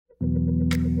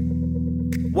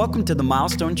Welcome to the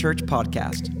Milestone Church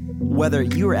podcast. Whether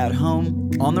you are at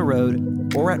home, on the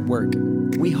road, or at work,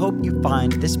 we hope you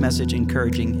find this message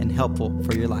encouraging and helpful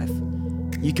for your life.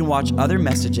 You can watch other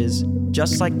messages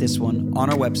just like this one on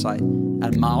our website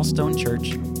at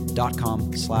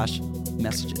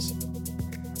milestonechurch.com/messages.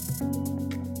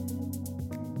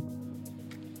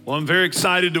 Well, I'm very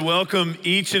excited to welcome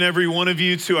each and every one of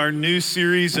you to our new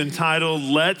series entitled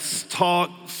Let's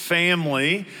Talk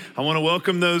Family. I want to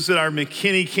welcome those at our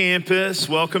McKinney campus,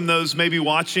 welcome those maybe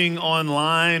watching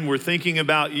online. We're thinking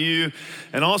about you.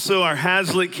 And also our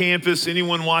Hazlitt campus,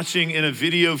 anyone watching in a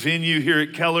video venue here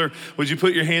at Keller, would you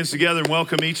put your hands together and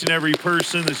welcome each and every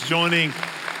person that's joining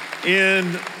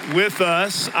in with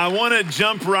us. I want to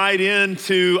jump right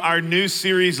into our new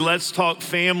series, Let's Talk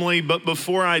Family. But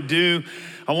before I do,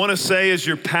 I want to say as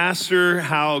your pastor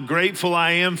how grateful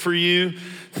I am for you.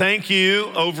 Thank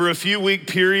you. Over a few week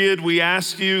period, we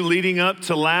asked you leading up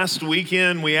to last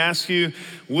weekend, we asked you,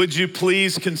 would you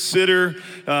please consider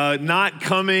not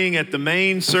coming at the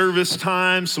main service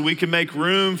time so we can make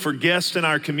room for guests in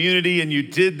our community? And you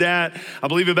did that. I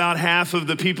believe about half of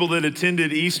the people that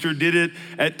attended Easter did it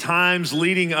at times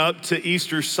leading up to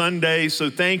Easter Sunday. So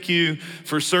thank you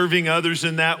for serving others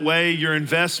in that way. Your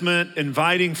investment,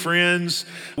 inviting friends.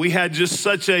 We had just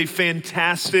such a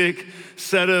fantastic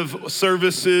set of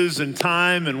services and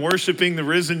time and worshiping the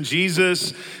risen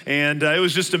Jesus. And it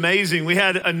was just amazing. We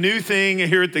had a new thing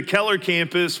here at the Keller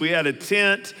campus. We had a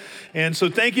tent. And so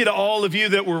thank you to all of you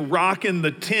that were rocking the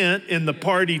tent in the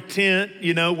party tent,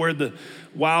 you know, where the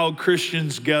wild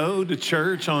Christians go to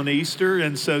church on Easter.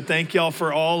 And so thank y'all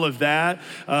for all of that.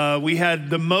 We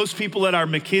had the most people at our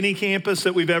McKinney campus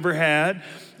that we've ever had.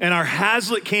 And our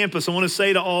Hazlitt campus, I want to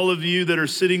say to all of you that are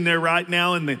sitting there right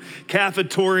now in the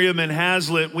cafetorium in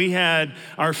Hazlitt, we had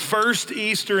our first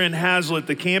Easter in Hazlitt.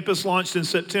 The campus launched in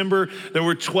September. There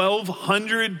were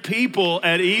 1,200 people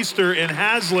at Easter in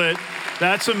Hazlitt.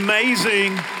 That's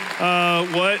amazing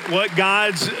what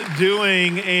God's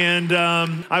doing. And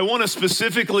I want to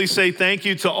specifically say thank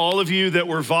you to all of you that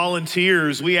were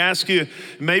volunteers. We ask you,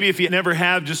 maybe if you never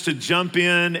have, just to jump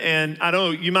in. And I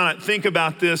don't know, you might not think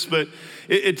about this, but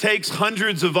it takes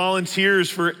hundreds of volunteers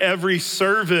for every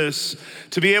service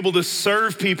to be able to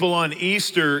serve people on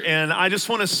Easter. And I just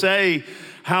want to say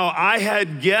how I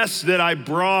had guests that I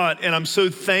brought, and I'm so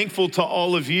thankful to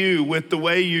all of you with the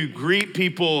way you greet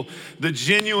people, the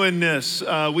genuineness.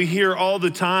 We hear all the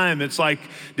time, it's like,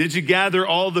 did you gather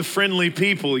all the friendly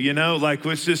people? You know, like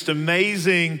it's just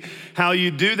amazing how you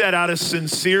do that out of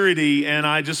sincerity. And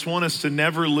I just want us to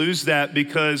never lose that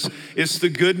because it's the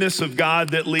goodness of God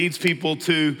that leads people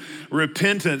to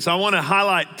repentance. I want to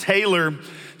highlight Taylor.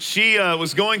 She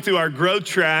was going through our growth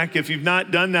track. If you've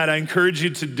not done that, I encourage you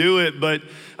to do it. But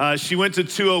she went to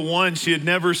 201. She had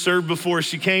never served before.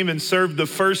 She came and served the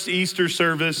first Easter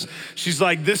service. She's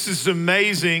like, this is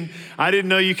amazing. I didn't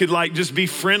know you could like just be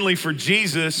friendly for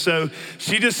Jesus. So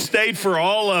she just stayed for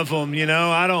all of them. You know,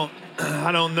 I don't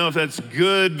know if that's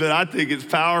good, but I think it's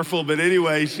powerful. But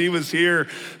anyway, she was here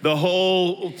the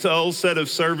whole set of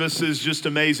services, just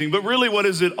amazing. But really, what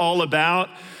is it all about?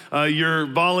 Your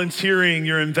volunteering,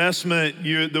 your investment,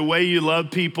 the way you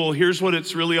love people. Here's what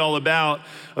it's really all about.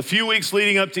 A few weeks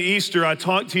leading up to Easter, I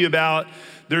talked to you about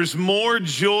there's more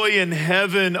joy in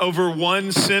heaven over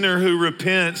one sinner who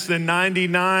repents than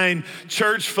 99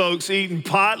 church folks eating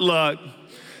potluck.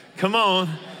 Come on.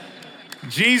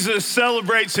 Jesus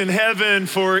celebrates in heaven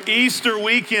for Easter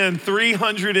weekend.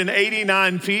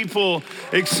 389 people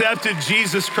accepted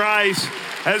Jesus Christ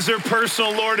as their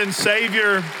personal Lord and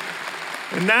Savior.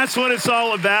 And that's what it's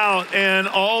all about. And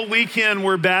all weekend,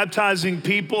 we're baptizing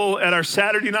people at our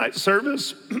Saturday night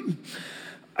service.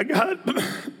 I got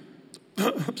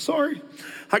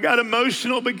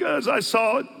emotional because I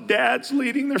saw dads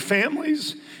leading their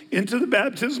families into the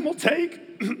baptismal take.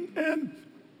 And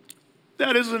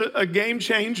that is a game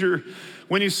changer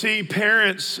when you see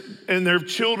parents and their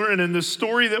children, and the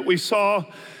story that we saw.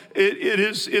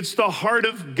 It's the heart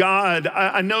of God.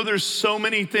 I know there's so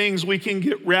many things we can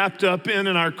get wrapped up in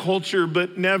our culture,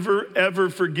 but never, ever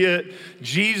forget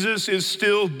Jesus is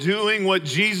still doing what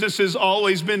Jesus has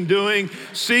always been doing,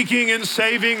 seeking and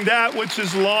saving that which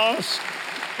is lost.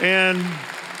 And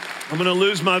I'm going to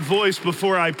lose my voice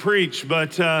before I preach,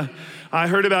 but I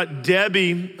heard about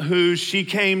Debbie, who she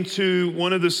came to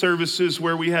one of the services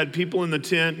where we had people in the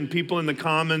tent and people in the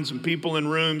commons and people in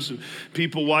rooms and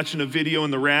people watching a video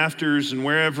in the rafters and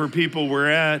wherever people were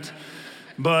at.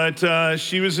 But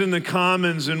she was in the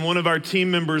commons, and one of our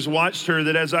team members watched her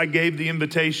that as I gave the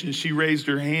invitation, she raised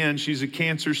her hand. She's a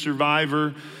cancer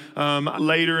survivor.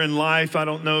 later in life, I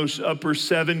don't know, upper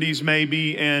 70s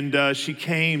maybe, and she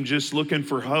came just looking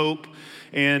for hope.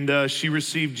 And she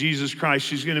received Jesus Christ.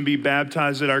 She's going to be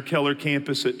baptized at our Keller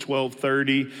campus at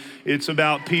 12:30. It's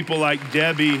about people like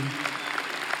Debbie.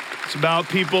 It's about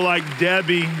people like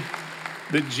Debbie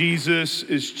that Jesus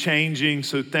is changing.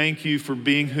 So thank you for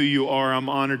being who you are. I'm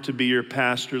honored to be your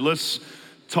pastor. Let's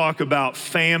talk about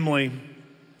family.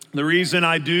 The reason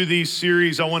I do these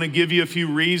series, I want to give you a few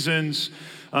reasons.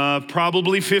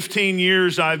 Probably 15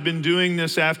 years I've been doing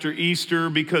this after Easter,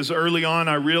 because early on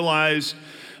I realized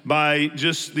by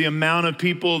just the amount of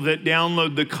people that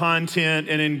download the content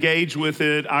and engage with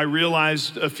it, I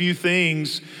realized a few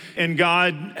things, and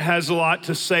God has a lot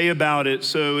to say about it.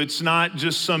 So it's not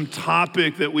just some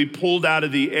topic that we pulled out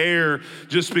of the air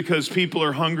just because people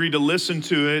are hungry to listen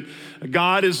to it.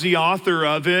 God is the author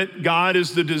of it. God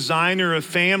is the designer of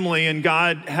family, and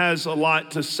God has a lot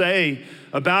to say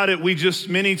about it. We just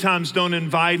many times don't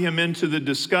invite him into the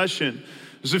discussion.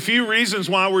 There's a few reasons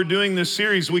why we're doing this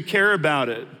series. We care about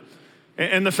it.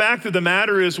 And the fact of the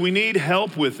matter is we need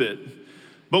help with it.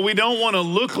 But we don't want to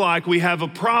look like we have a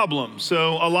problem.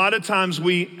 So a lot of times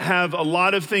we have a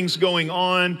lot of things going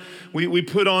on. We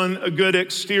put on a good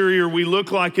exterior. We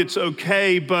look like it's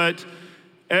okay, but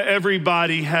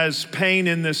everybody has pain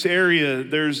in this area.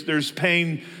 There's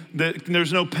pain.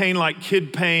 There's no pain like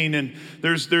kid pain, and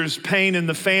there's pain in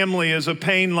the family as a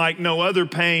pain like no other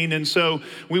pain. And so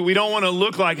we don't want to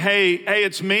look like, hey,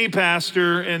 it's me,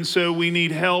 pastor, and so we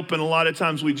need help, and a lot of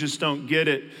times we just don't get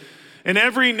it. And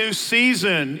every new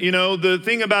season, the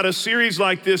thing about a series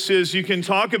like this is you can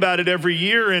talk about it every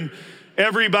year, and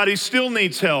everybody still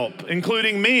needs help,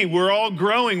 including me. We're all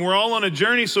growing. We're all on a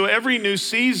journey. So every new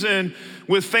season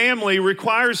with family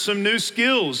requires some new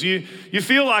skills. You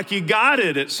feel like you got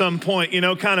it at some point,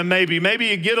 kind of maybe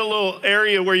you get a little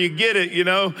area where you get it,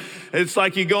 It's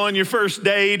like you go on your first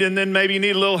date, and then maybe you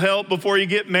need a little help before you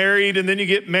get married, and then you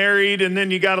get married, and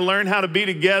then you got to learn how to be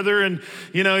together, and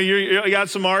you got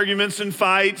some arguments and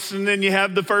fights, and then you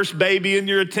have the first baby, and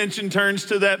your attention turns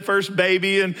to that first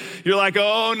baby, and you're like,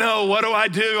 oh no, what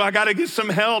do? I got to get some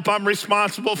help. I'm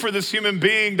responsible for this human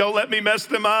being. Don't let me mess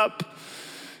them up.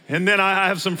 And then I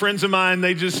have some friends of mine,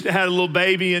 they just had a little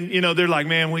baby, and they're like,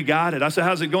 man, we got it. I said,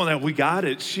 how's it going? We got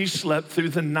it. She slept through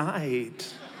the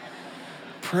night.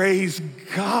 Praise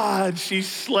God, she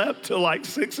slept till like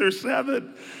 6 or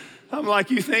 7. I'm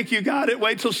like, you think you got it?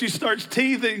 Wait till she starts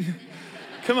teething.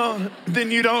 Come on,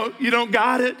 then you don't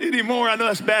got it anymore. I know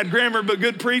that's bad grammar, but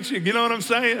good preaching. You know what I'm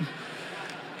saying?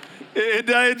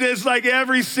 It's like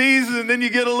every season, then you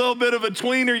get a little bit of a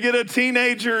tweener, you get a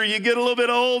teenager, you get a little bit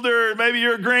older, maybe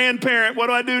you're a grandparent. What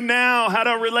do I do now? How do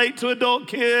I relate to adult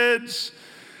kids?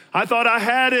 I thought I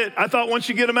had it. I thought once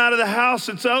you get them out of the house,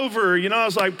 it's over. I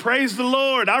was like, praise the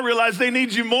Lord. I realized they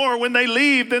need you more when they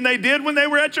leave than they did when they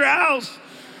were at your house.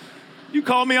 You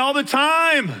call me all the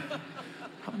time.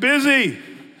 I'm busy.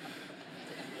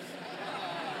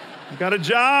 I got a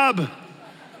job.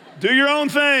 Do your own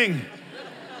thing.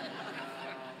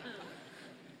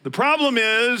 The problem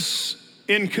is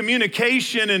in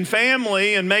communication and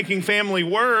family and making family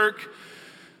work,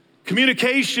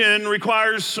 communication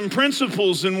requires some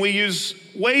principles, and we use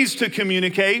ways to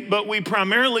communicate, but we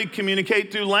primarily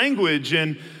communicate through language,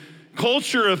 and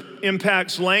culture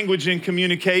impacts language and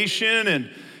communication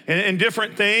and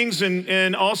different things,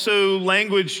 and also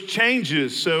language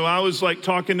changes. So I was like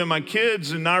talking to my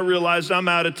kids, and I realized I'm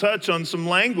out of touch on some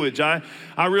language. I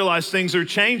realized things are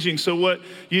changing. So what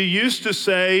you used to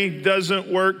say doesn't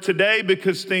work today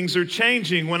because things are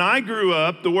changing. When I grew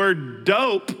up, the word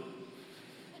dope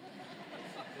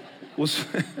was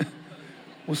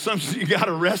something you got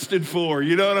arrested for.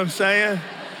 You know what I'm saying?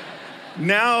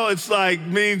 Now it's like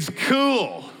means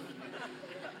cool.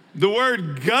 The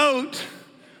word goat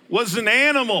was an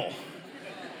animal.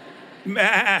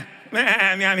 It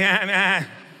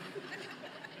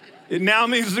now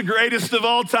means the greatest of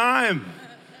all time.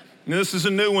 And this is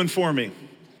a new one for me.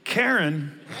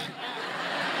 Karen.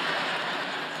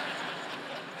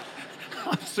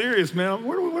 I'm serious, man.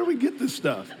 Where do we get this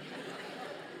stuff?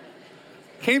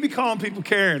 Can't be calling people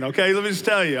Karen, okay? Let me just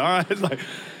tell you, all right? It's like,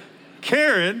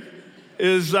 Karen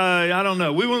is, I don't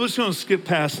know. We're just going to skip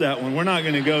past that one. We're not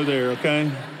going to go there, okay?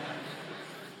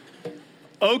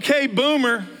 Okay,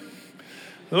 boomer.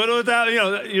 Without,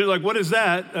 you're like, what is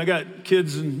that? I got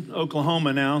kids in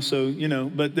Oklahoma now, so,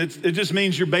 but it just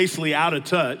means you're basically out of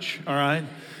touch, all right?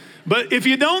 But if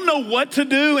you don't know what to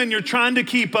do and you're trying to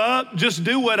keep up, just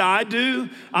do what I do.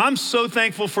 I'm so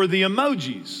thankful for the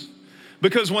emojis.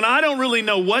 Because when I don't really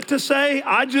know what to say,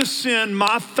 I just send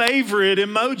my favorite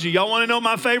emoji. Y'all want to know what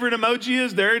my favorite emoji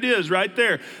is? There it is, right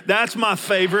there. That's my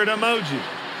favorite emoji.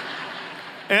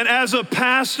 And as a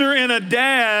pastor and a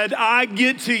dad, I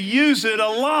get to use it a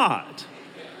lot.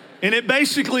 And it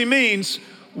basically means,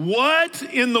 what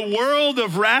in the world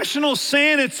of rational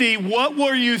sanity, what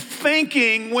were you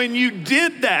thinking when you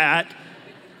did that?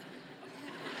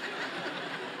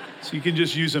 So you can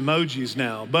just use emojis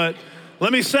now. But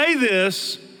let me say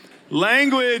this,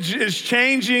 language is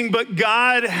changing, but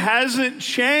God hasn't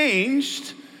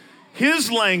changed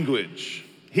his language.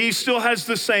 He still has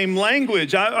the same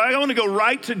language. I want to go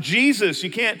right to Jesus. You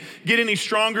can't get any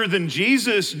stronger than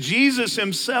Jesus. Jesus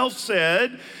himself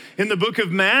said in the book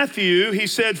of Matthew, he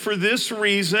said, for this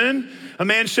reason, a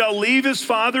man shall leave his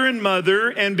father and mother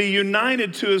and be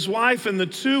united to his wife, and the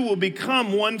two will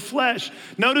become one flesh.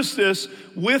 Notice this,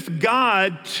 with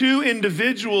God, two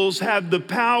individuals have the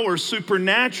power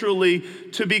supernaturally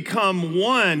to become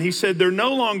one. He said they're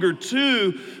no longer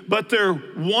two, but they're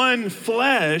one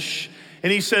flesh.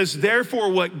 And he says,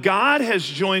 therefore, what God has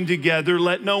joined together,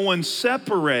 let no one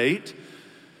separate.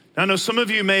 I know some of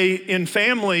you may, in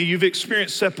family, you've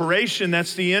experienced separation.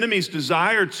 That's the enemy's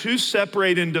desire to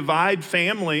separate and divide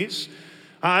families.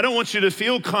 I don't want you to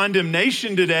feel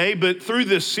condemnation today, but through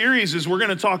this series, as we're going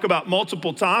to talk about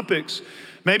multiple topics,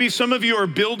 maybe some of you are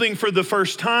building for the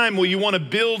first time. Well, you want to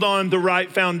build on the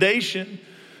right foundation.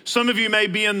 Some of you may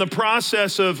be in the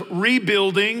process of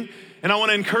rebuilding. And I want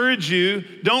to encourage you,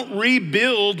 don't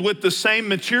rebuild with the same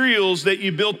materials that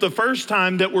you built the first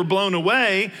time that were blown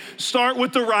away. Start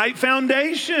with the right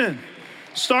foundation.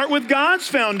 Start with God's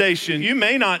foundation. You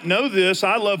may not know this.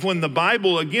 I love when the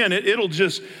Bible, again, it'll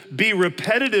just be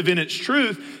repetitive in its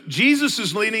truth. Jesus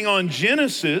is leaning on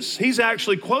Genesis. He's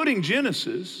actually quoting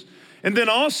Genesis. And then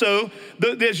also,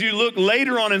 as you look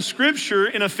later on in Scripture,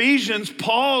 in Ephesians,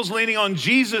 Paul's leaning on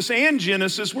Jesus and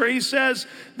Genesis, where he says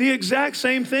the exact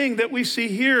same thing that we see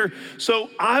here.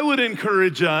 So I would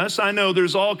encourage us, I know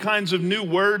there's all kinds of new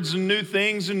words and new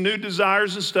things and new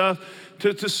desires and stuff,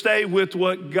 to stay with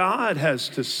what God has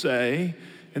to say.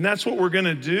 And that's what we're going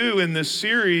to do in this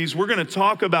series. We're going to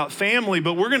talk about family,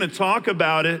 but we're going to talk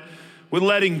about it with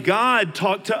letting God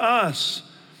talk to us.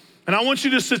 And I want you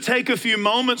just to take a few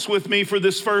moments with me for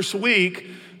this first week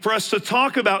for us to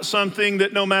talk about something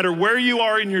that no matter where you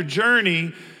are in your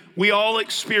journey, we all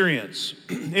experience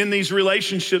in these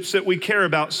relationships that we care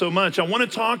about so much. I want to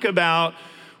talk about,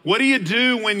 what do you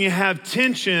do when you have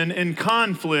tension and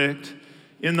conflict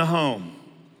in the home?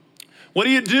 What do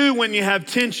you do when you have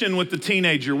tension with the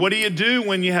teenager? What do you do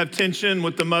when you have tension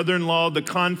with the mother-in-law, the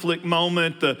conflict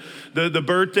moment, the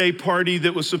birthday party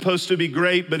that was supposed to be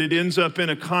great, but it ends up in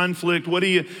a conflict? What do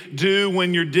you do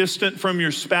when you're distant from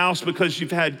your spouse because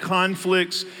you've had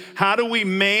conflicts? How do we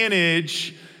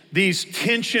manage these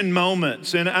tension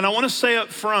moments? And I want to say up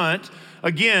front,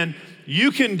 again,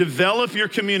 you can develop your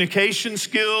communication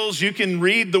skills. You can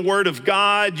read the Word of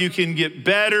God. You can get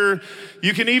better.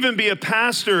 You can even be a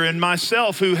pastor, and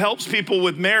myself who helps people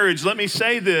with marriage. Let me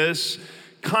say this,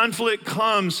 conflict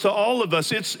comes to all of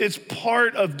us. It's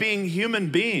part of being human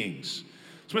beings. So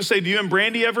I'm gonna say, do you and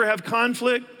Brandy ever have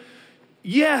conflict?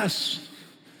 Yes.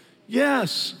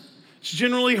 Yes. It's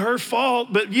generally her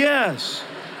fault, but yes.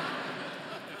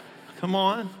 Come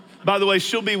on. By the way,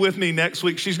 she'll be with me next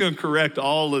week. She's going to correct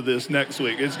all of this next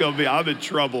week. It's going to be, I'm in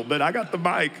trouble, but I got the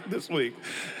mic this week.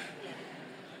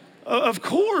 Of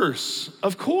course.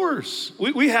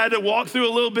 We had to walk through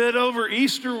a little bit over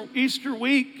Easter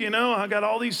week. You know, I got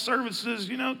all these services,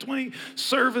 20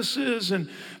 services, and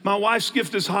my wife's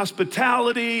gift is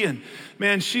hospitality, and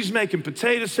man, she's making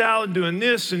potato salad, doing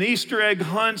this, and Easter egg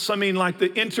hunts. I mean, like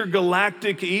the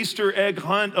intergalactic Easter egg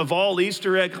hunt of all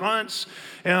Easter egg hunts.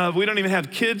 We don't even have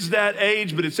kids that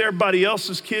age, but it's everybody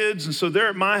else's kids. And so they're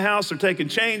at my house. They're taking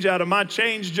change out of my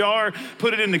change jar,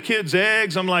 put it in the kids'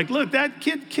 eggs. I'm like, look,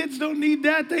 kids don't need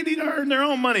that. They need to earn their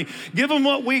own money. Give them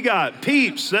what we got.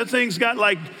 Peeps, that thing's got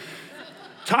like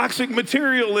toxic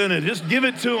material in it. Just give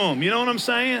it to them. You know what I'm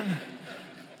saying?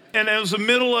 And it was the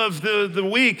middle of the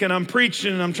week, and I'm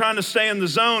preaching, and I'm trying to stay in the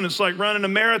zone. It's like running a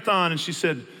marathon. And she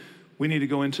said, we need to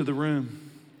go into the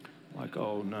room. I'm like,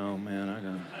 oh, no, man, I got to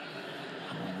go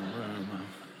in the room.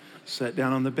 Sat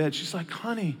down on the bed. She's like,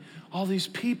 honey, all these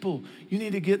people, you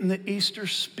need to get in the Easter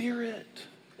spirit.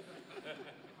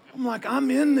 I'm like, I'm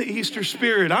in the Easter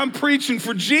spirit. I'm preaching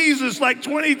for Jesus like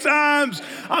 20 times.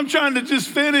 I'm trying to just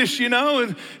finish,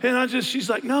 and she's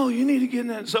like, no, you need to get in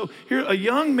that. So here, a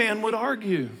young man would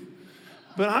argue,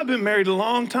 but I've been married a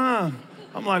long time.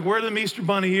 I'm like, where are the Easter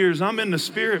Bunny ears? I'm in the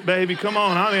spirit, baby. Come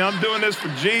on. I'm doing this for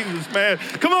Jesus, man.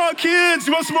 Come on, kids.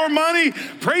 You want some more money?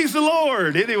 Praise the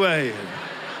Lord. Anyway.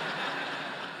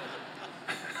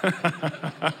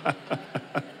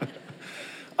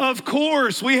 Of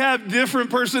course, we have different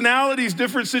personalities,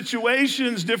 different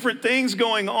situations, different things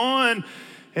going on.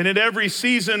 And at every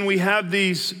season, we have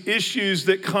these issues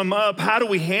that come up. How do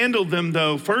we handle them,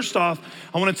 though? First off,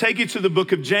 I want to take you to the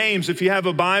book of James. If you have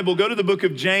a Bible, go to the book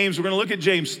of James. We're going to look at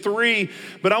James 3,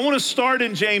 but I want to start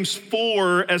in James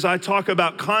 4 as I talk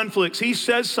about conflicts. He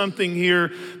says something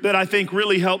here that I think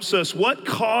really helps us. What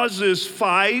causes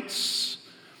fights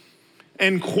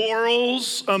and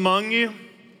quarrels among you?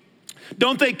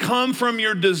 Don't they come from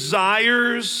your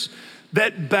desires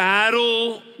that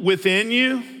battle within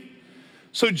you?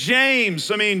 So James,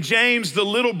 the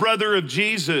little brother of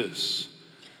Jesus.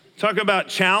 Talk about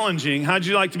challenging. How'd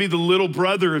you like to be the little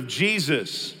brother of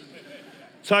Jesus?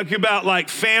 Talking about like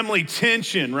family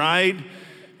tension, right?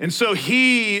 And so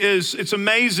it's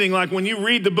amazing, like when you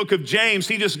read the book of James,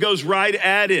 he just goes right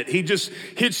at it. He just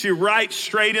hits you right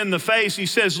straight in the face. He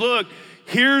says, look,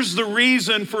 here's the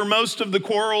reason for most of the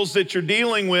quarrels that you're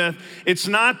dealing with. It's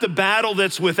not the battle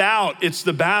that's without, it's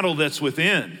the battle that's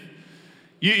within.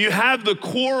 You have the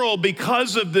quarrel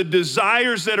because of the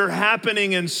desires that are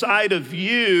happening inside of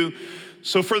you.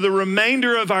 So for the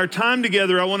remainder of our time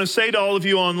together, I want to say to all of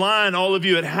you online, all of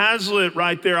you at Hazlitt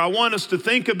right there, I want us to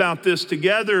think about this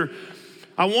together.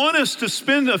 I want us to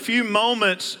spend a few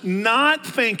moments not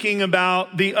thinking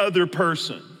about the other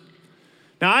person.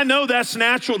 Now, I know that's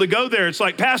natural to go there. It's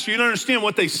like, Pastor, you don't understand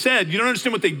what they said. You don't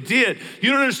understand what they did. You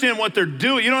don't understand what they're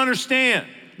doing. You don't understand.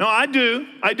 No, I do.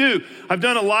 I've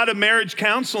done a lot of marriage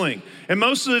counseling. And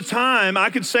most of the time,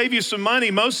 I could save you some money.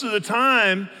 Most of the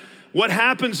time, what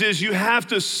happens is you have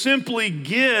to simply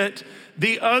get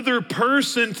the other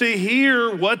person to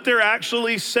hear what they're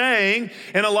actually saying.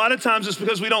 And a lot of times it's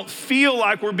because we don't feel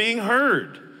like we're being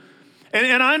heard.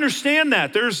 And I understand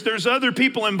that. There's other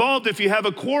people involved if you have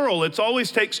a quarrel. It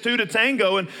always takes two to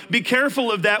tango, and be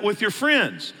careful of that with your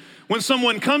friends. When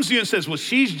someone comes to you and says, well,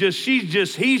 he's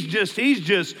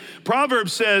just.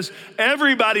 Proverbs says,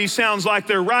 everybody sounds like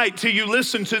they're right till you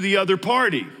listen to the other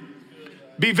party.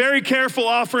 Be very careful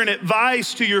offering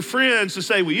advice to your friends to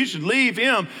say, well, you should leave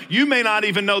him. You may not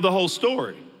even know the whole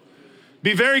story.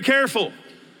 Be very careful.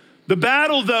 The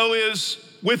battle, though, is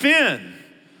within.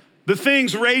 The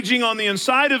things raging on the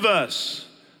inside of us.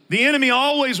 The enemy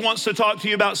always wants to talk to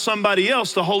you about somebody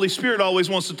else. The Holy Spirit always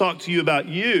wants to talk to you about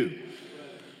you.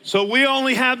 So we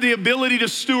only have the ability to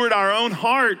steward our own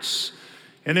hearts.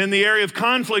 And in the area of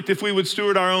conflict, if we would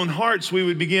steward our own hearts, we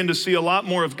would begin to see a lot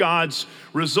more of God's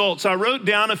results. I wrote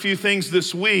down a few things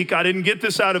this week. I didn't get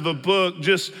this out of a book,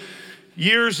 just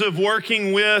years of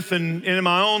working with and in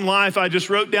my own life, I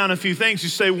just wrote down a few things. You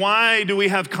say, why do we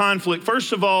have conflict?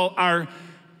 First of all, our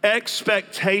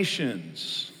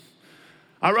expectations.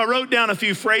 I wrote down a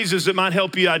few phrases that might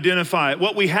help you identify it.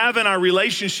 What we have in our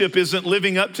relationship isn't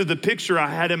living up to the picture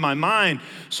I had in my mind,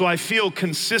 so I feel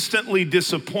consistently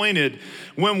disappointed.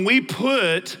 When we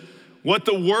put what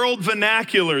the world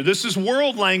vernacular, this is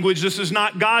world language, this is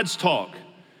not God's talk.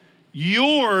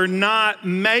 You're not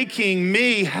making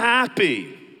me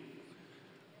happy.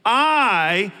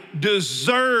 I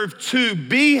deserve to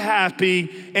be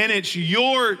happy, and it's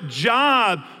your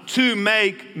job to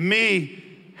make me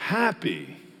happy.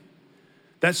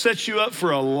 That sets you up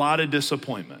for a lot of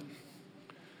disappointment.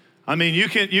 I mean, you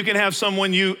can have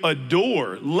someone you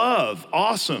adore, love,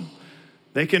 awesome.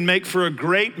 They can make for a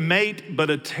great mate, but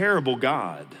a terrible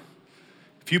God.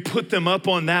 If you put them up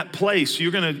on that place,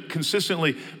 you're going to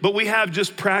consistently, but we have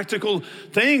just practical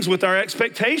things with our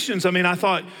expectations. I mean, I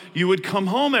thought you would come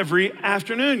home every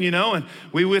afternoon, and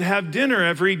we would have dinner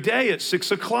every day at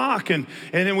 6 o'clock, and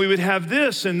then we would have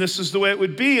this, and this is the way it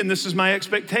would be, and this is my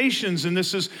expectations, and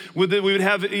this is, we would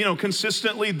have,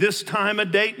 consistently this time a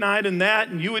date night and that,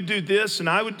 and you would do this, and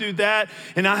I would do that,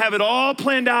 and I have it all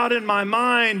planned out in my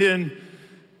mind, and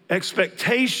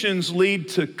expectations lead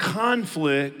to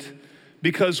conflict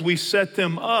because we set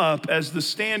them up as the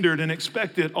standard and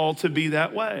expect it all to be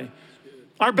that way.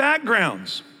 Our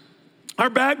backgrounds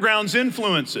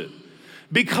influence it.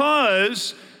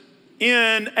 Because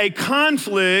in a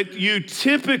conflict, you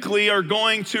typically are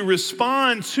going to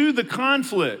respond to the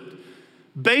conflict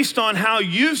based on how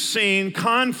you've seen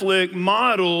conflict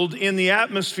modeled in the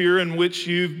atmosphere in which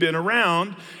you've been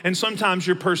around, and sometimes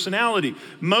your personality.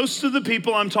 Most of the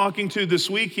people I'm talking to this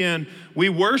weekend we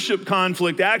worship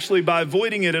conflict actually by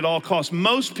avoiding it at all costs.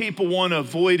 Most people want to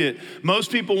avoid it.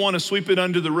 Most people want to sweep it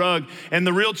under the rug. And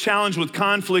the real challenge with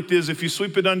conflict is if you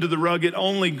sweep it under the rug, it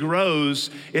only grows.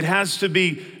 It has to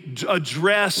be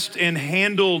addressed and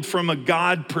handled from a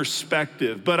God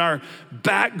perspective. But our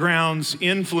backgrounds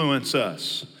influence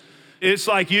us. It's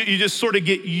like you just sort of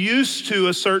get used to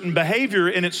a certain behavior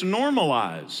and it's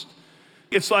normalized.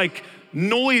 It's like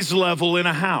noise level in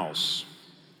a house,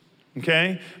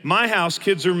 okay? My house,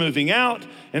 kids are moving out,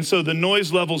 and so the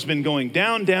noise level's been going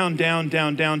down, down, down,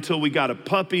 down, down till we got a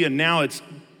puppy, and now it's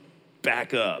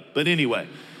back up. But anyway,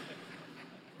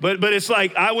 but it's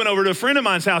like I went over to a friend of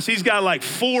mine's house. He's got like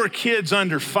 4 kids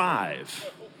under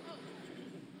 5.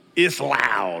 It's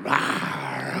loud.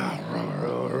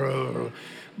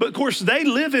 But of course, they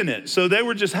live in it. So they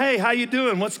were just, hey, how you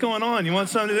doing? What's going on? You want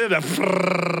something to do?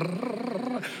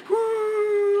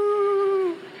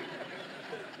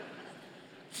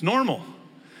 It's normal.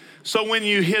 So when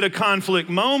you hit a conflict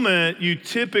moment, you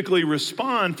typically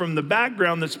respond from the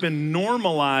background that's been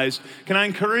normalized. Can I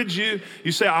encourage you?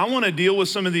 You say, I want to deal with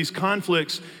some of these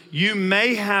conflicts. You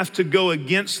may have to go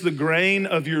against the grain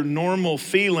of your normal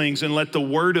feelings and let the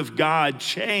Word of God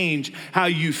change how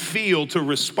you feel to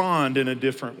respond in a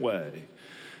different way.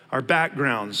 Our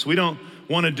backgrounds, we don't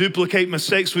want to duplicate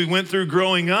mistakes we went through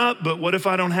growing up, but what if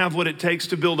I don't have what it takes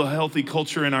to build a healthy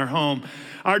culture in our home?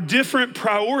 Our different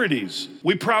priorities.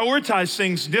 We prioritize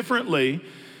things differently.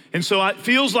 And so it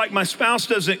feels like my spouse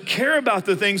doesn't care about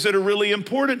the things that are really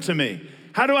important to me.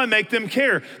 How do I make them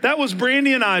care? That was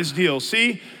Brandy and I's deal.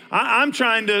 See, I'm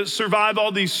trying to survive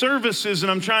all these services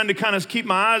and I'm trying to kind of keep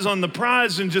my eyes on the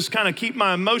prize and just kind of keep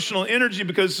my emotional energy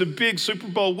because it's a big Super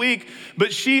Bowl week.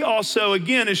 But she also,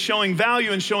 again, is showing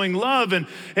value and showing love.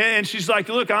 And she's like,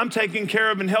 look, I'm taking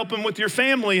care of and helping with your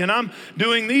family and I'm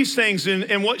doing these things.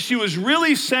 And what she was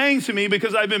really saying to me,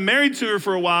 because I've been married to her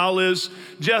for a while, is,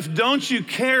 Jeff, don't you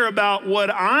care about what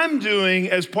I'm doing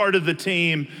as part of the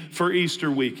team for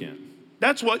Easter weekend?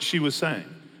 That's what she was saying.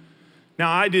 Now,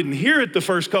 I didn't hear it the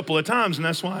first couple of times, and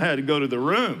that's why I had to go to the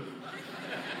room.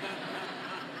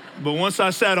 But once I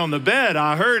sat on the bed,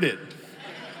 I heard it.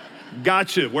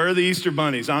 Gotcha. Where are the Easter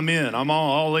bunnies? I'm in. I'm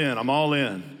all in. I'm all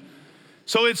in.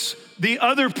 So it's the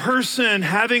other person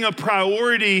having a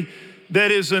priority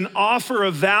that is an offer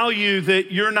of value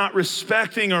that you're not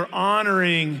respecting or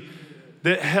honoring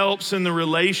that helps in the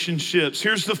relationships.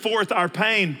 Here's the fourth, our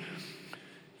pain.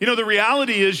 You know, the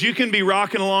reality is you can be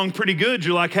rocking along pretty good.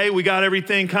 You're like, hey, we got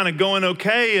everything kind of going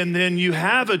okay. And then you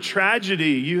have a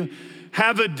tragedy. You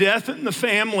have a death in the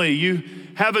family. You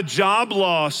have a job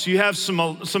loss. You have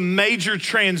some major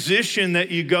transition that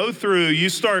you go through. You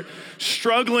start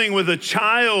struggling with a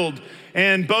child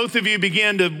and both of you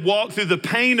begin to walk through the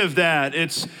pain of that.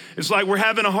 It's like we're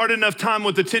having a hard enough time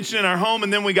with the tension in our home,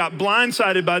 and then we got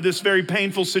blindsided by this very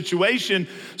painful situation.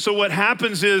 So what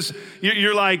happens is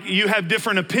you're like, you have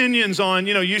different opinions on,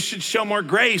 you should show more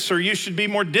grace, or you should be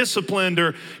more disciplined,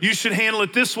 or you should handle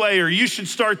it this way, or you should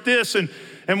start this. And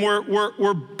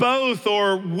we're both,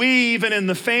 or we even in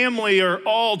the family are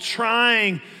all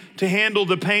trying to handle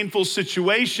the painful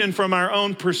situation from our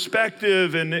own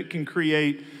perspective, and it can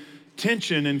create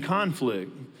tension and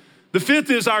conflict. The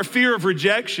fifth is our fear of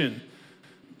rejection.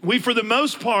 We, for the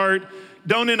most part,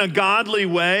 don't in a godly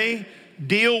way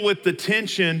deal with the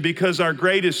tension because our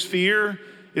greatest fear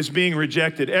is being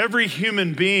rejected. Every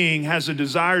human being has a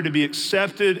desire to be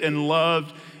accepted and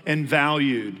loved and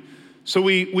valued. So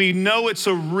we know it's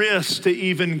a risk to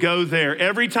even go there.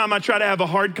 Every time I try to have a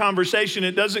hard conversation,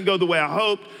 it doesn't go the way I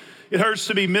hoped. It hurts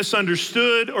to be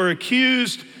misunderstood or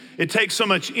accused. It takes so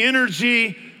much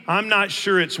energy. I'm not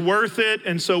sure it's worth it.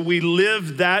 And so we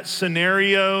live that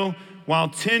scenario while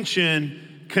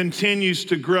tension continues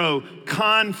to grow.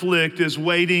 Conflict is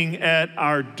waiting at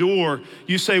our door.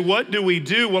 You say, what do we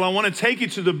do? Well, I want to take you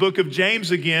to the book of James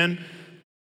again.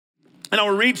 And I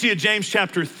will read to you James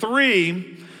chapter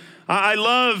 3. I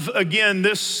love, again,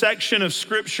 this section of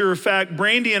scripture. In fact,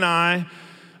 Brandy and I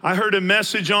heard a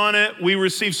message on it. We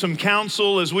received some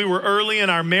counsel as we were early in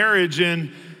our marriage,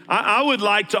 and I would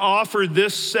like to offer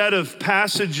this set of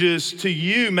passages to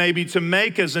you maybe to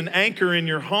make as an anchor in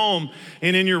your home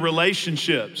and in your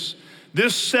relationships.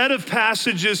 This set of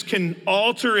passages can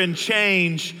alter and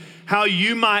change how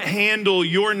you might handle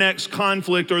your next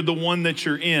conflict or the one that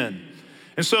you're in.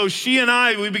 And so she and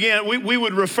I, we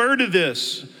would refer to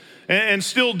this and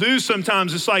still do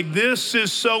sometimes. It's like, this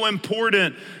is so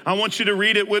important. I want you to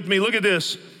read it with me. Look at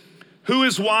this. Who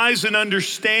is wise and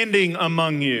understanding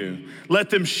among you? Let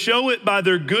them show it by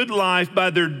their good life, by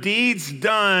their deeds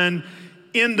done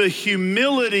in the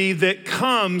humility that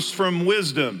comes from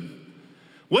wisdom.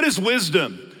 What is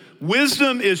wisdom?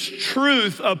 Wisdom is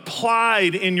truth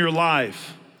applied in your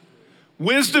life.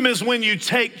 Wisdom is when you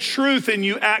take truth and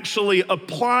you actually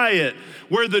apply it,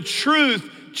 where the truth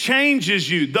changes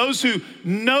you. Those who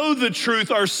know the truth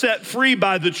are set free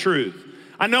by the truth.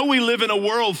 I know we live in a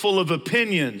world full of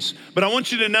opinions, but I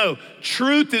want you to know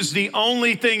truth is the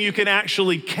only thing you can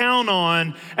actually count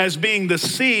on as being the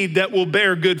seed that will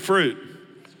bear good fruit.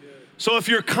 So if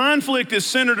your conflict is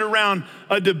centered around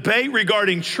a debate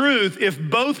regarding truth, if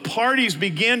both parties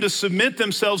begin to submit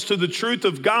themselves to the truth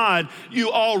of God,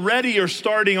 you already are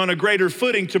starting on a greater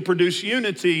footing to produce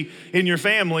unity in your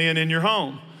family and in your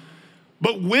home.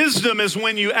 But wisdom is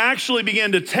when you actually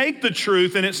begin to take the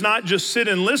truth, and it's not just sit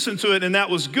and listen to it and that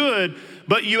was good,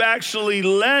 but you actually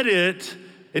let it.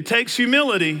 It takes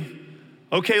humility.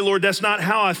 Okay, Lord, that's not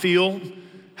how I feel.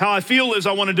 How I feel is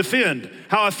I want to defend.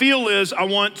 How I feel is I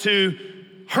want to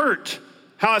hurt.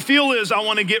 How I feel is I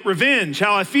want to get revenge.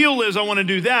 How I feel is I want to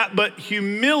do that. But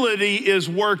humility is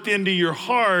worked into your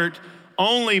heart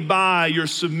only by your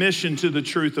submission to the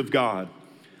truth of God,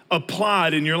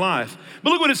 applied in your life.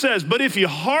 But look what it says. But if you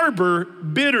harbor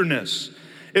bitterness,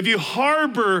 if you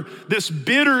harbor this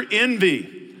bitter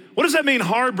envy, what does that mean,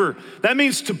 harbor? That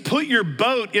means to put your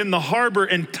boat in the harbor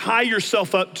and tie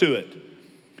yourself up to it.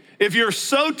 If you're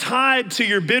so tied to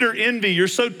your bitter envy, you're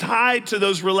so tied to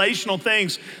those relational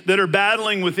things that are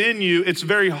battling within you, it's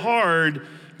very hard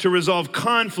to resolve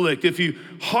conflict. If you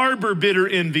harbor bitter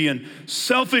envy and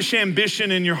selfish ambition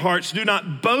in your hearts, do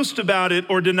not boast about it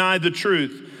or deny the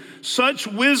truth. Such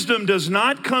wisdom does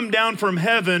not come down from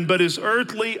heaven, but is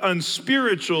earthly,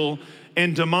 unspiritual,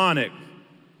 and demonic.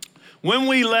 When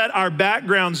we let our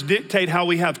backgrounds dictate how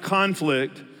we have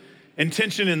conflict and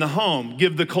tension in the home,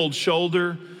 give the cold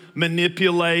shoulder,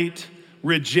 manipulate,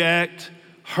 reject,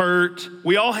 hurt.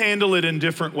 We all handle it in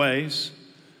different ways.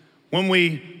 When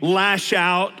we lash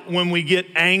out, when we get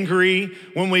angry,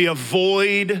 when we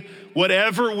avoid,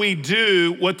 whatever we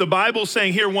do, what the Bible's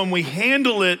saying here, when we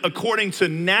handle it according to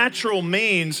natural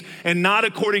means and not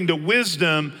according to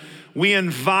wisdom, we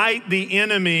invite the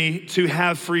enemy to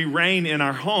have free reign in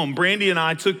our home. Brandy and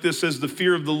I took this as the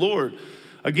fear of the Lord.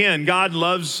 Again, God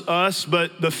loves us,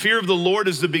 but the fear of the Lord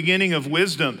is the beginning of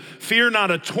wisdom. Fear, not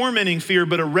a tormenting fear,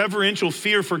 but a reverential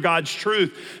fear for God's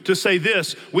truth. To say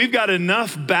this, we've got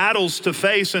enough battles to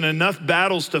face and enough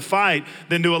battles to fight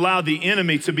than to allow the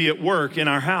enemy to be at work in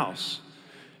our house.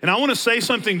 And I want to say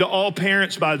something to all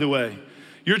parents, by the way.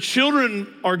 Your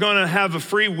children are going to have a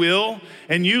free will,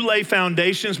 and you lay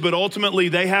foundations, but ultimately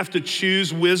they have to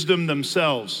choose wisdom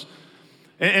themselves.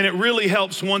 And it really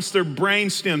helps once their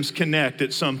brain stems connect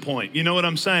at some point. You know what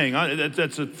I'm saying?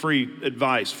 That's a free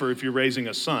advice for if you're raising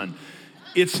a son.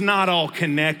 It's not all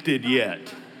connected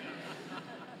yet.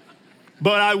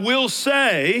 But I will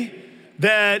say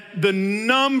that the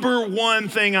number one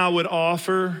thing I would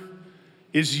offer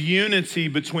is unity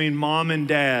between mom and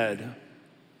dad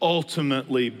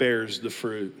ultimately bears the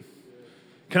fruit.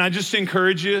 Can I just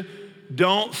encourage you?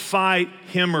 Don't fight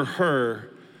him or her.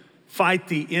 Fight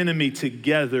the enemy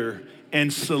together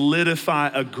and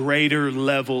solidify a greater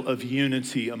level of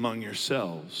unity among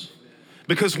yourselves.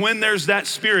 Because when there's that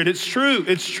spirit, it's true.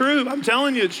 I'm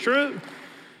telling you, it's true.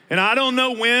 And I don't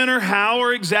know when or how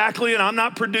or exactly, and I'm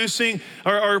not producing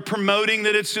or promoting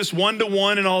that it's just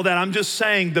one-to-one and all that. I'm just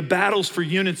saying the battle's for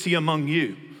unity among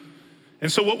you. And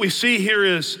so what we see here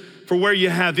is, for where you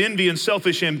have envy and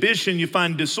selfish ambition, you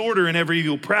find disorder in every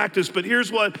evil practice. But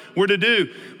here's what we're to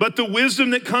do. But the wisdom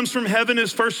that comes from heaven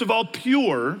is, first of all,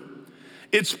 pure.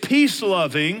 It's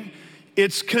peace-loving.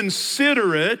 It's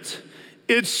considerate.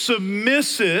 It's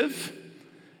submissive.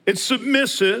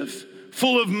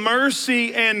 Full of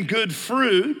mercy and good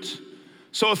fruit.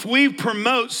 So if we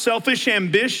promote selfish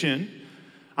ambition,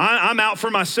 I'm out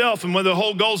for myself, and when the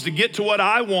whole goal is to get to what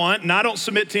I want, and I don't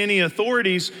submit to any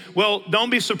authorities, well, don't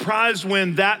be surprised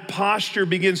when that posture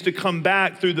begins to come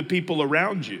back through the people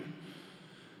around you.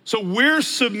 So we're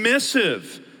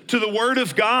submissive to the word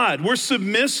of God. We're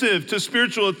submissive to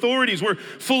spiritual authorities. We're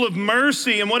full of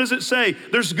mercy, and what does it say?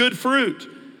 There's good fruit,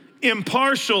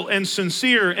 impartial and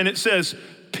sincere, and it says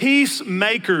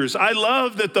peacemakers. I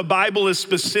love that the Bible is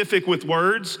specific with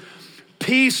words.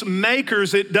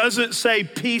 Peacemakers, it doesn't say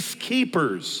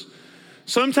peacekeepers.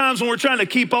 Sometimes when we're trying to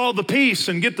keep all the peace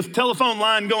and get the telephone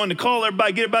line going to call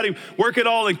everybody, get everybody, work it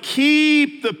all and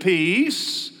keep the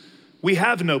peace, we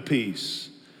have no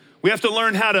peace. We have to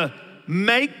learn how to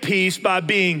make peace by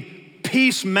being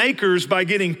peacemakers, by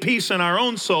getting peace in our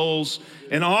own souls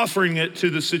and offering it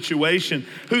to the situation.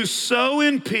 Who sow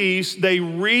in peace, they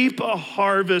reap a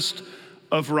harvest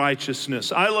of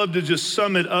righteousness. I love to just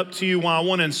sum it up to you while I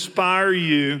want to inspire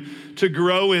you to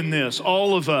grow in this,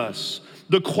 all of us.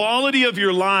 The quality of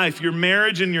your life, your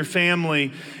marriage and your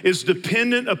family is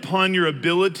dependent upon your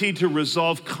ability to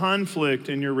resolve conflict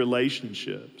in your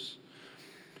relationships.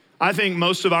 I think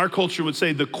most of our culture would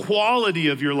say the quality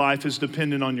of your life is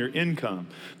dependent on your income.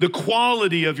 The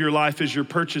quality of your life is your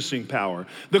purchasing power.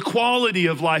 The quality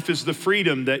of life is the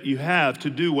freedom that you have to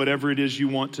do whatever it is you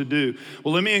want to do.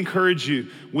 Well, let me encourage you.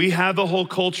 We have a whole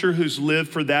culture who's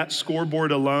lived for that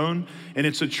scoreboard alone, and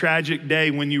it's a tragic day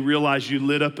when you realize you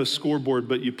lit up a scoreboard,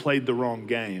 but you played the wrong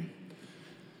game.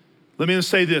 Let me just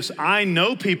say this. I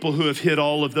know people who have hit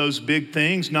all of those big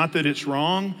things, not that it's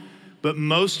wrong, but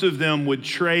most of them would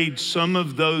trade some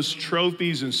of those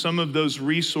trophies and some of those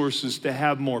resources to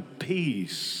have more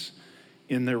peace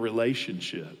in their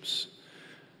relationships.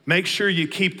 Make sure you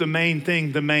keep the main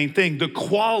thing, the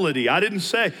quality. I didn't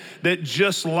say that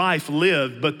just life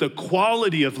lived, but the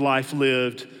quality of life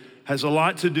lived has a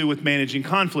lot to do with managing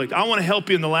conflict. I want to help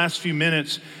you in the last few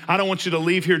minutes. I don't want you to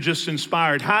leave here just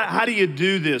inspired. How do you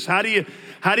do this? How do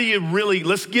you really,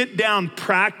 let's get down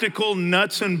practical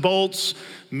nuts and bolts,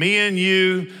 me and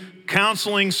you,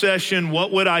 counseling session.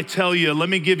 What would I tell you? Let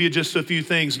me give you just a few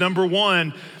things. Number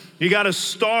one, you got to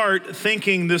start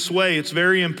thinking this way. It's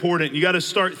very important. You got to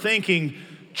start thinking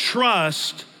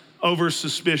trust over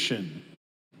suspicion.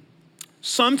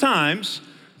 Sometimes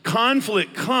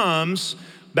conflict comes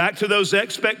back to those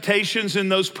expectations and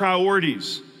those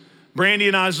priorities. Brandy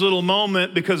and I's little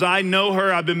moment, because I know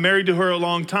her, I've been married to her a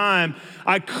long time,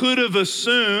 I could have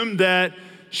assumed that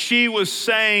she was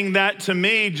saying that to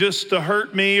me just to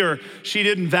hurt me, or she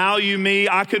didn't value me.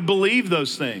 I could believe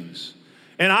those things.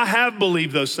 And I have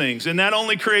believed those things. And that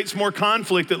only creates more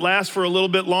conflict that lasts for a little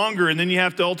bit longer. And then you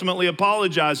have to ultimately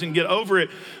apologize and get over it.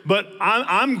 But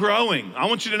I'm growing. I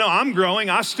want you to know I'm growing.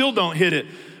 I still don't hit it.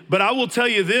 But I will tell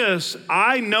you this,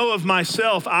 I know of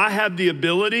myself, I have the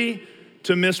ability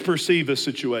to misperceive a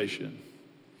situation.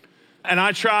 And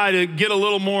I try to get a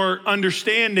little more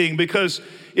understanding, because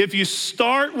if you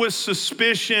start with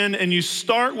suspicion and you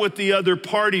start with the other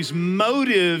party's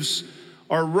motives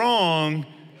are wrong,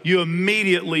 you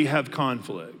immediately have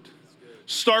conflict.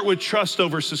 Start with trust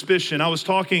over suspicion. I was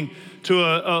talking to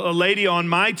a lady on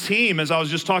my team as I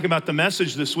was just talking about the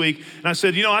message this week, and I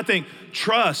said, I think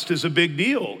trust is a big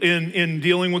deal in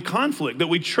dealing with conflict, that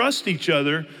we trust each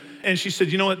other. And she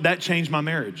said, you know what, that changed my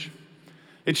marriage.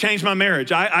 It changed my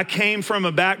marriage. I came from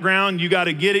a background, you got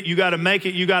to get it, you got to make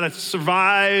it, you got to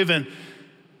survive. And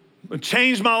it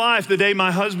changed my life the day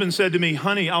my husband said to me,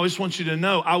 honey, I just want you to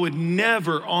know I would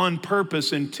never on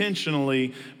purpose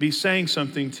intentionally be saying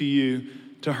something to you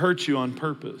to hurt you on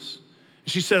purpose.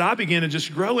 She said, I began to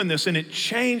just grow in this, and it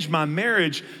changed my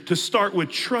marriage to start with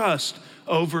trust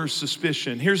over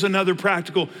suspicion. Here's another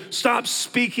practical: stop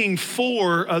speaking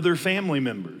for other family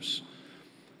members.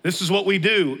 This is what we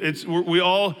do.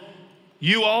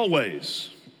 You always.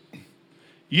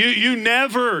 You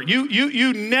never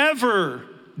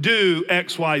do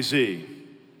X, Y, Z.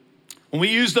 When we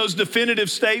use those definitive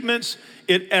statements,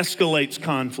 it escalates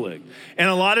conflict. And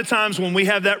a lot of times when we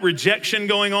have that rejection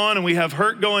going on and we have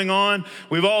hurt going on,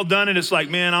 we've all done it. It's like,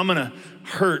 man, I'm gonna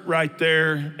hurt right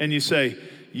there. And you say,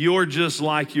 you're just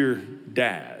like your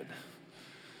dad.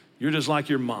 You're just like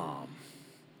your mom.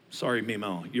 Sorry,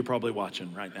 Mimo, you're probably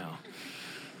watching right now.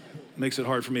 Makes it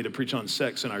hard for me to preach on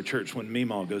sex in our church when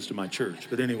Mimo goes to my church.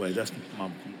 But anyway, that's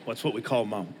what we call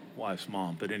my wife's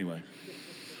mom. But anyway,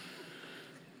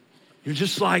 you're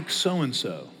just like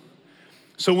so-and-so.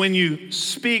 So when you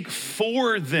speak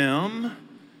for them,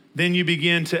 then you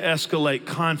begin to escalate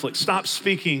conflict. Stop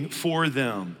speaking for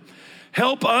them.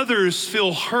 Help others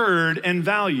feel heard and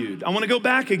valued. I want to go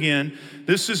back again.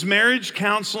 This is marriage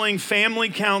counseling, family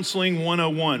counseling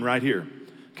 101 right here,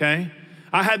 okay?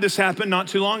 I had this happen not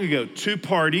too long ago. 2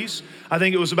 parties. I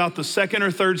think it was about the second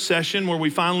or third session where we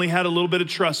finally had a little bit of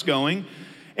trust going.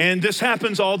 And this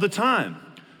happens all the time,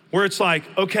 where it's like,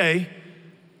 okay,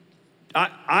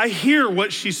 I hear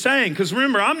what she's saying, because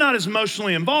remember, I'm not as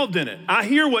emotionally involved in it. I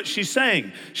hear what she's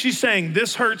saying. She's saying,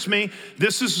 this hurts me.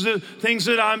 This is the things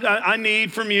that I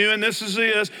need from you, and this is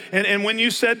this. And when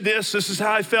you said this is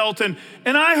how I felt. And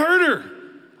I heard her.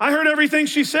 I heard everything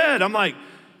she said. I'm like,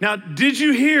 now, did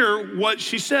you hear what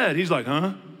she said? He's like,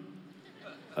 huh?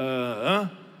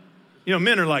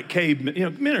 Men are like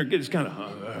cavemen. Men are just kind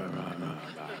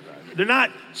of, they're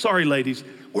not, sorry, ladies,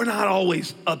 we're not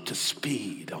always up to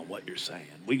speed on what you're saying.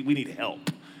 We need help.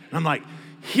 And I'm like,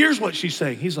 here's what she's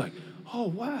saying. He's like, oh,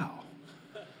 wow.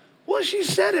 Well, she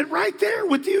said it right there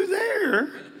with you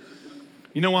there.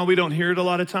 You know why we don't hear it a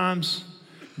lot of times?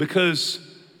 Because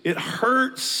it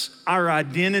hurts our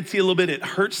identity a little bit. It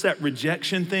hurts that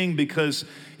rejection thing, because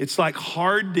it's like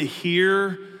hard to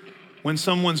hear when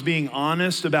someone's being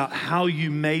honest about how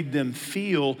you made them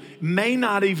feel, may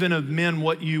not even have been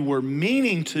what you were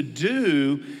meaning to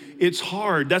do, it's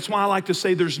hard. That's why I like to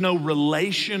say there's no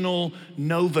relational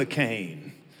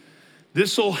Novocaine.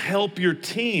 This will help your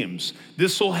teams.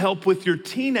 This will help with your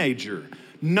teenager.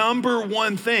 Number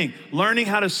one thing, learning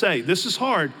how to say, this is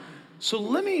hard.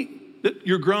 So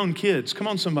you're grown kids. Come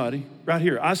on, somebody, right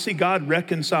here. I see God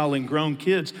reconciling grown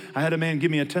kids. I had a man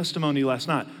give me a testimony last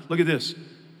night. Look at this.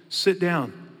 Sit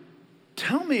down.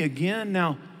 Tell me again.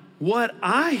 Now, what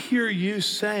I hear you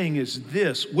saying is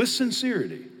this, with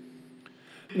sincerity.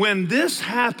 When this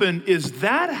happened, is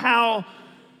that how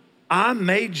I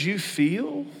made you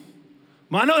feel?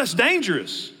 Well, I know that's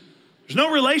dangerous. There's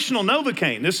no relational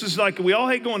Novocaine. This is like, we all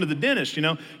hate going to the dentist, you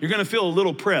know. You're gonna feel a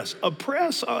little press. A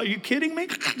press? Are you kidding me?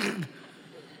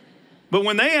 But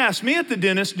when they ask me at the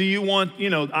dentist, do you want,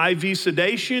 IV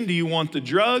sedation? Do you want the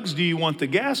drugs? Do you want the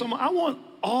gas? I want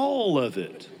all of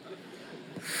it.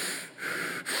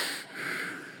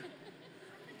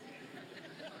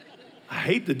 I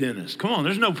hate the dentist. Come on,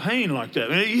 there's no pain like that.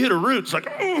 You hit a root, it's like,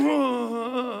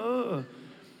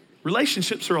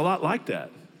 Relationships are a lot like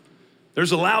that.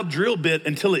 There's a loud drill bit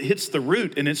until it hits the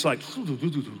root, and it's like,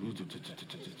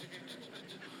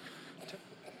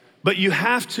 but you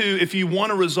have to, if you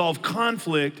want to resolve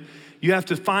conflict, you have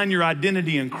to find your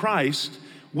identity in Christ.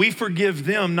 We forgive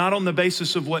them not on the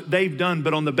basis of what they've done,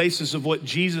 but on the basis of what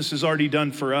Jesus has already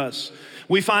done for us.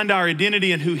 We find our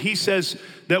identity in who he says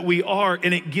that we are,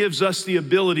 and it gives us the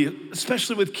ability,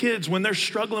 especially with kids, when they're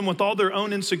struggling with all their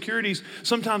own insecurities,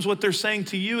 sometimes what they're saying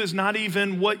to you is not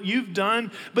even what you've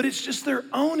done, but it's just their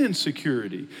own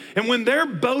insecurity. And when their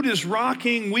boat is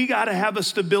rocking, we got to have a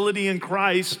stability in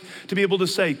Christ to be able to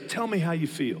say, tell me how you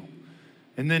feel,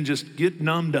 and then just get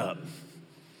numbed up,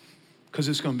 because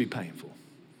it's going to be painful.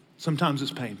 Sometimes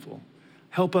it's painful.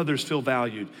 Help others feel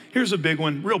valued. Here's a big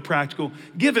one, real practical.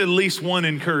 Give at least one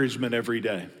encouragement every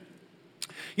day.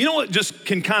 You know what just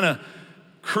can kind of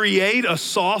create a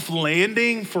soft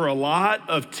landing for a lot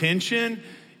of tension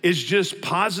is just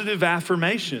positive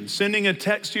affirmation. Sending a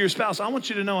text to your spouse. I want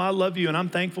you to know I love you and I'm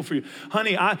thankful for you.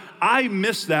 Honey, I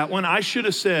missed that one. I should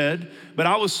have said, but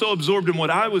I was so absorbed in what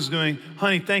I was doing.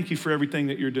 Honey, thank you for everything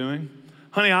that you're doing.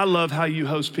 Honey, I love how you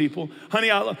host people.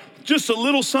 Honey, just a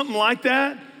little something like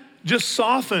that just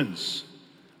softens.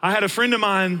 I had a friend of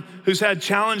mine who's had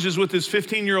challenges with his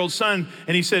 15-year-old son,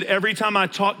 and he said, every time I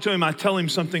talk to him, I tell him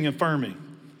something affirming.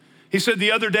 He said,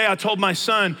 the other day I told my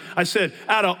son, I said,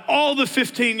 out of all the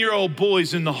 15-year-old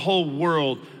boys in the whole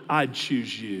world, I'd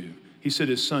choose you. He said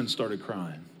his son started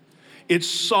crying. It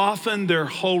softened their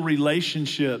whole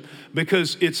relationship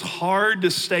because it's hard to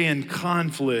stay in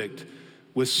conflict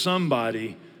with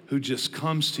somebody who just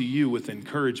comes to you with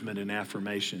encouragement and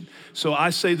affirmation. So I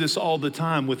say this all the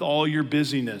time, with all your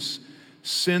busyness,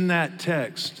 send that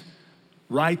text,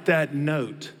 write that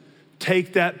note,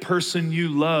 take that person you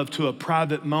love to a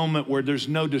private moment where there's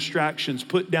no distractions,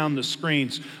 put down the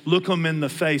screens, look them in the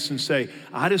face and say,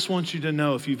 I just want you to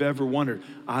know, if you've ever wondered,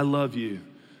 I love you.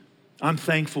 I'm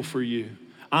thankful for you.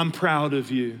 I'm proud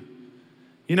of you.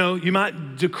 You know, you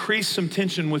might decrease some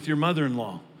tension with your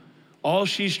mother-in-law. All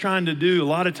she's trying to do a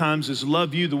lot of times is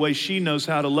love you the way she knows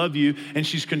how to love you, and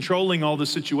she's controlling all the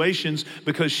situations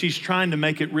because she's trying to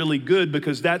make it really good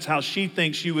because that's how she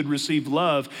thinks you would receive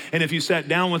love. And if you sat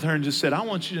down with her and just said, I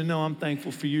want you to know I'm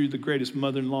thankful for you, you're the greatest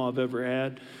mother-in-law I've ever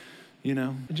had, you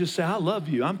know, and just say, I love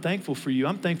you, I'm thankful for you,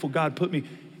 I'm thankful God put me,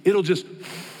 it'll just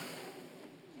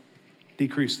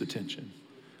decrease the tension.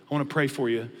 I want to pray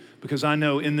for you, because I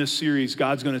know in this series,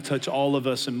 God's going to touch all of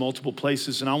us in multiple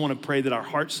places. And I want to pray that our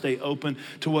hearts stay open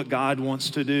to what God wants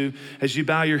to do. As you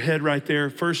bow your head right there,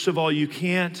 first of all, you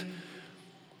can't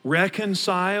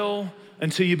reconcile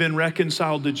until you've been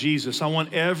reconciled to Jesus. I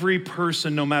want every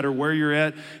person, no matter where you're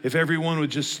at, if everyone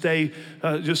would just stay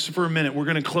just for a minute. We're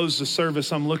going to close the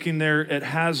service. I'm looking there at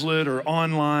Hazlitt or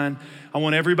online. I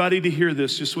want everybody to hear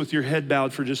this just with your head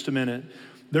bowed for just a minute.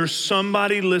 There's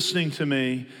somebody listening to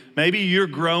me. Maybe you're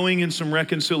growing in some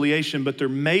reconciliation, but there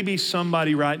may be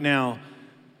somebody right now,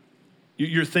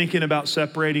 you're thinking about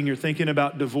separating, you're thinking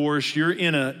about divorce, you're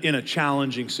in a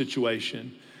challenging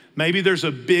situation. Maybe there's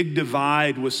a big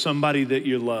divide with somebody that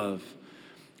you love.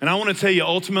 And I want to tell you,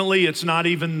 ultimately, it's not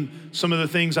even some of the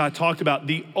things I talked about.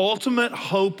 The ultimate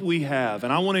hope we have,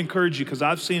 and I want to encourage you because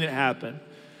I've seen it happen.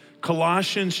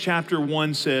 Colossians chapter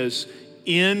 1 says,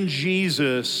 in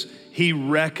Jesus, he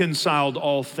reconciled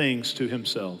all things to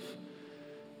himself.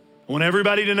 I want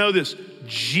everybody to know this.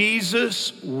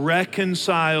 Jesus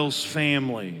reconciles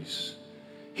families.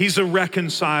 He's a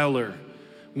reconciler.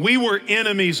 We were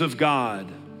enemies of God,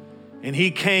 and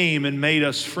he came and made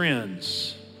us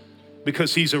friends.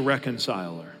 because he's a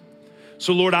reconciler.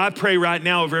 So Lord, I pray right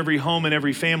now over every home and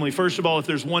every family. First of all, if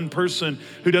there's one person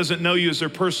who doesn't know you as their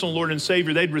personal Lord and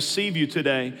Savior, they'd receive you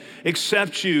today,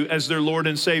 accept you as their Lord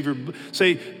and Savior.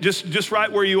 Say, just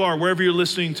right where you are, wherever you're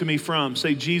listening to me from,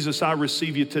 say, Jesus, I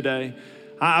receive you today.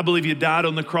 I believe you died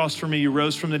on the cross for me. You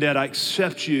rose from the dead. I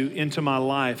accept you into my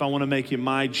life. I want to make you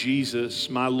my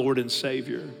Jesus, my Lord and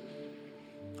Savior.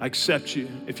 I accept you.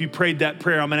 If you prayed that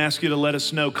prayer, I'm gonna ask you to let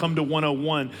us know. Come to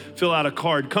 101, fill out a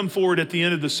card. Come forward at the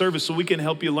end of the service so we can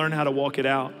help you learn how to walk it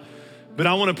out. But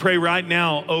I wanna pray right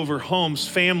now over homes,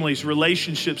 families,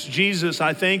 relationships. Jesus,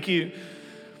 I thank you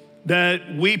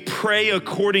that we pray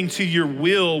according to your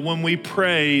will when we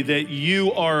pray that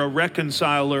you are a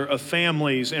reconciler of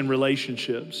families and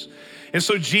relationships. And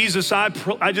so Jesus, I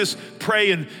just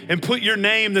pray and put your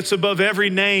name that's above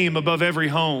every name, above every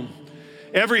home.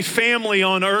 Every family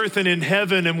on earth and in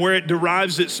heaven, and where it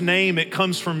derives its name, it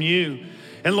comes from you.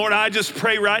 And Lord, I just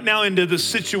pray right now into the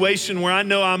situation where I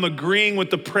know I'm agreeing with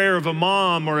the prayer of a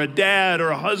mom or a dad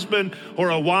or a husband or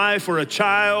a wife or a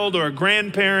child or a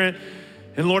grandparent.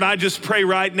 And Lord, I just pray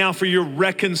right now for your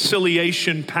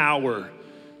reconciliation power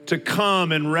to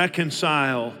come and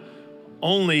reconcile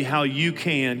only how you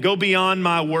can. Go beyond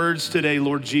my words today,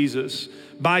 Lord Jesus.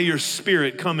 By your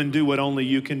Spirit, come and do what only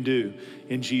you can do.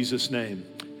 In Jesus' name,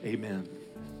 amen.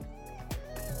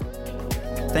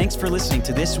 Thanks for listening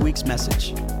to this week's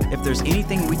message. If there's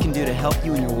anything we can do to help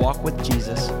you in your walk with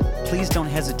Jesus, please don't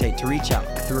hesitate to reach out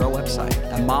through our website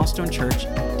at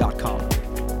milestonechurch.com.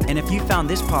 And if you found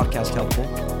this podcast helpful,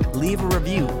 leave a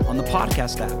review on the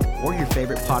podcast app or your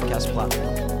favorite podcast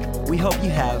platform. We hope you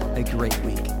have a great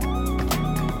week.